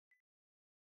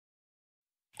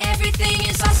Everything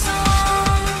is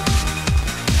awesome.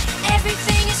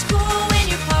 Everything is cool when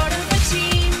you're part of a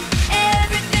team.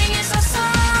 Everything is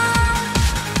awesome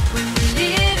when we're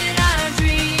living our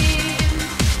dream.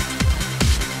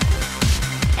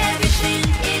 Everything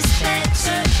is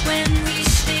better when we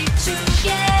stick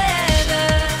together.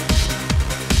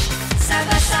 Side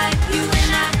by side, you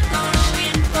and I gonna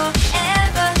win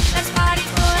forever. Let's party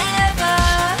forever.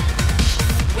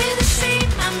 We're the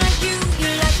same, I'm like you,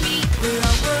 you're like me. We're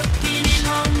all working in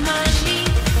harmony.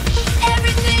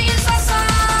 Everything is awesome.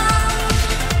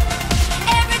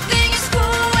 Everything is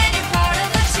cool when you're part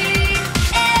of a team.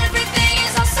 Everything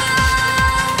is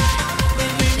awesome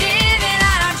when we're living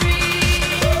our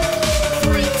dream.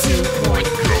 3, 2, 1,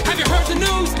 go. Have you heard the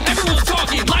news? Everyone's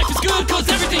talking. Life is good cause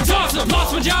everything's awesome.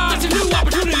 Lost my job, that's a new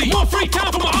opportunity. More free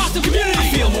time for my awesome community. I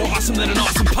feel more awesome than an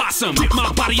awesome possum. Dip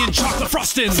my body in chocolate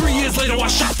frosting. 3 years later I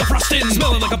shot the frosting.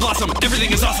 Smelling like a blossom,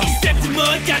 everything is awesome. Stepped in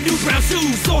mud, got new brown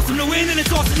shoes. Awesome to win and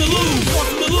it's awesome to lose.